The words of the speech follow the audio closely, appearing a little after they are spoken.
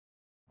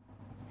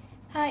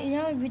هاي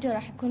اليوم الفيديو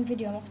راح يكون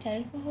فيديو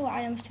مختلف وهو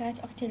على مشتريات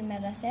اختي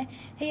للمدرسة.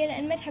 هي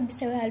لان ما تحب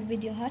تسوي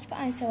هالفيديوهات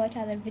فانا سويت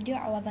هذا الفيديو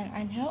عوضا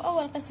عنها.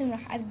 واول قسم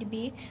راح ابدي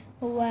بيه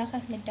هو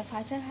قسم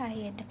الدفاتر. هاي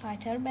هي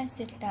الدفاتر بس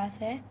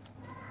 3.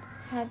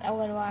 هذا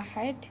اول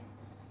واحد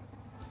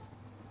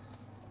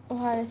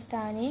وهذا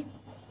الثاني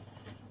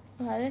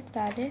وهذا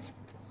الثالث.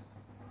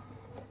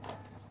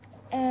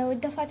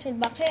 والدفاتر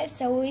الباقية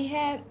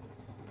اسويها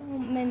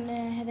من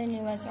هذين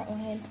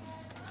يوزعوهن.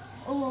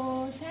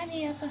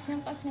 وثاني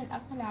قسم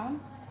الأقلام.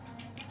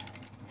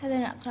 هذين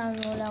الأقلام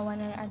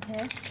الملونة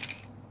عندها،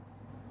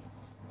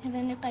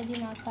 هذين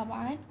قديمات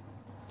طبعا.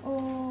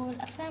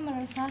 والأقلام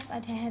الرصاص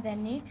عندها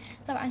هذني.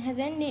 طبعا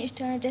هذني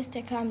اشترينا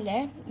دستة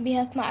كاملة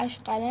بها 12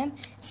 قلم،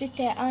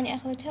 6 أنا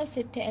أخذتها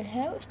و6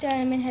 إلها.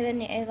 واشترينا من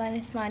هذني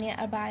أيضا 8،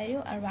 4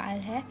 إلي و4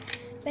 إلها،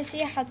 بس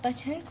هي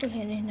حطتهن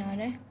كلهن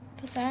هنا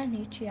فصارن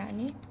هيك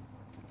يعني.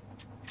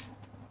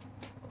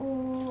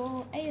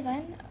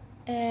 وأيضا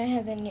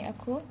هذني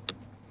أكو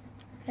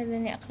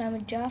هذني أقلام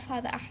الجاف،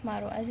 هذا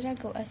أحمر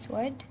وأزرق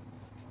وأسود،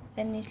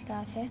 هذني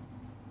 3.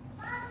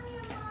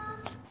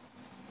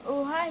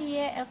 وهاي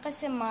هي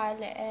القسم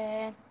مال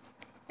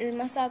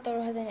المساطر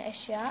وهذني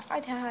الأشياء.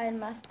 عندها هاي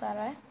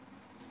المسطرة،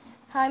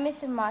 هاي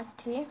مثل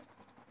مالتي.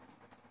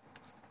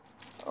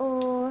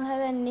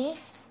 وهذني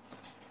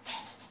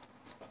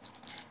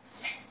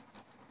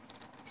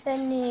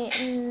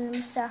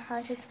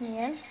المساحات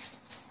 2.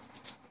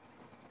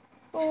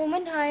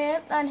 ومن هاي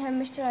أنا هم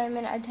مشتري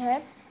من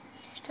عندها،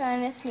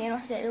 اشترينا 2،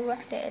 وحدة إلي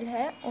وحدة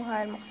إلها.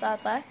 وهاي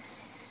المخطاطة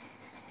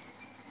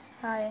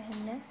هاي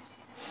هنا.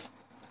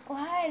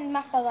 وهاي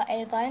المحفظة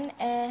أيضا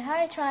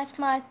هاي كانت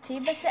مالتي،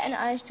 بس لأن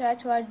أنا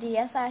اشتريت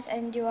وردية صارت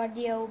عندي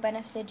وردية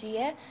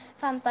وبنفسجية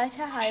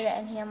فانطيتها هاي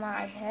لأن هي ما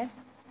عندها.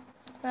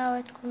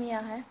 راوتكم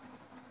إياها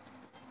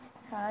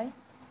هاي.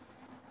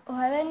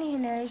 وهذني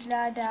هنا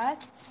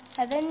الجلادات،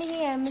 هذني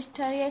هي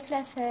مشتريات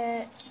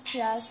 3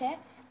 كراسة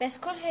بس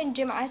كلهن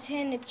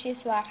جمعتهن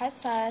بكيس واحد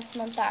صارت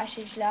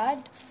 18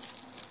 جلاد.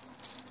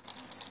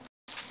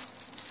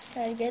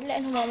 فقال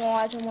لأنهم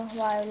مواجههم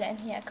هواي ولأن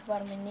هي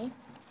أكبر مني.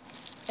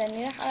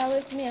 ثاني راح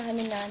أراويكم إياها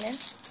من هنا.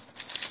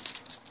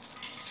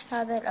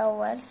 هذا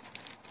الأول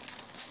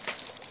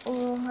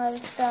وهذا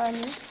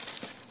الثاني.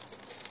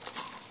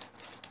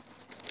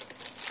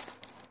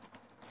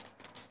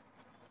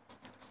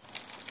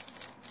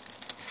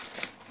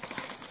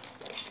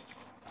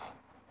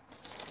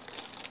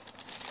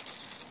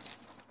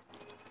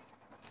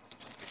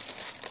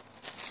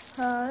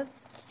 هذا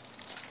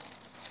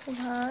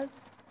وهذا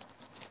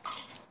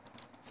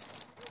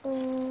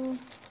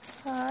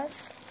وهذا.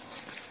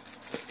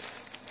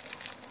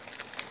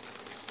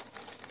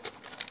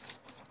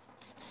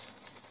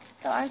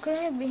 طبعا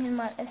كلهم بيهن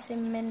مال اسم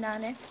من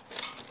هنا.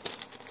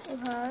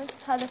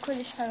 هذا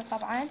كلش حلو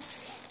طبعا،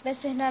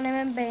 بس هنا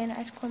ما مبين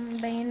عندكم،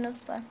 مبين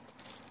نقطة.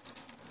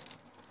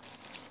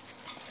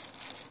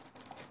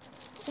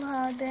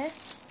 وهذا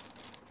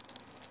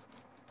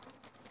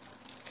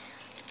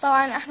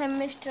طبعا احنا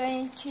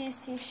مشترين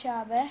كيس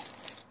يشابه،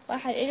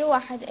 واحد إلي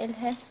وواحد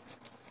إلها.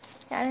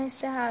 يعني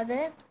هسه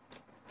هذا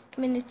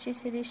من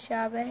الكيس اللي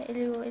يشابه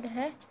إلي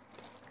وإلها،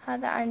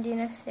 هذا عندي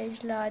نفس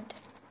الجلاد.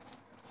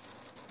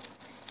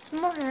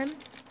 المهم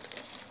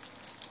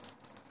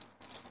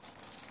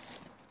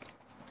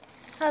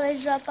هذا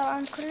الجلاد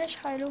طبعا كلش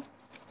حلو.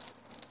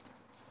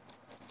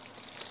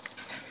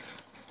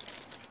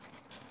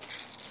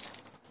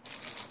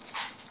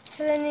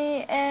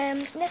 هذني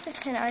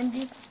نفسهن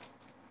عندي.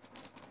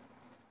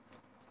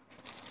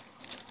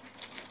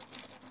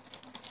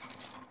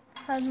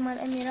 هذا مال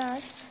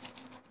الأميرات.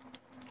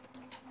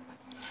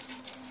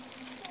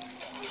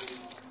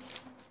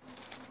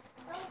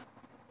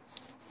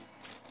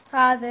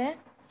 هذا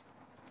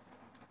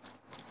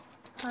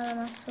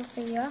مال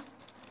صوفيا.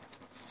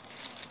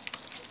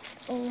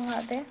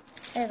 وهذا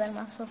أيضا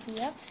مال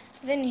صوفيا.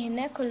 ذني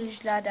هنا كل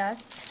الجلادات.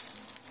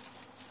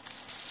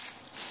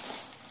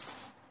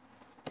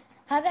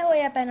 هذا هو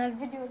يا بنا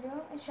الفيديو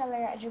اليوم، إن شاء الله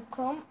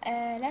يعجبكم.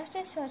 لا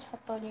تنسوا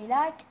تحطوا لي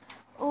لايك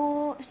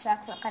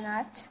واشتراك في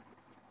القناة.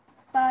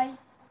 باي.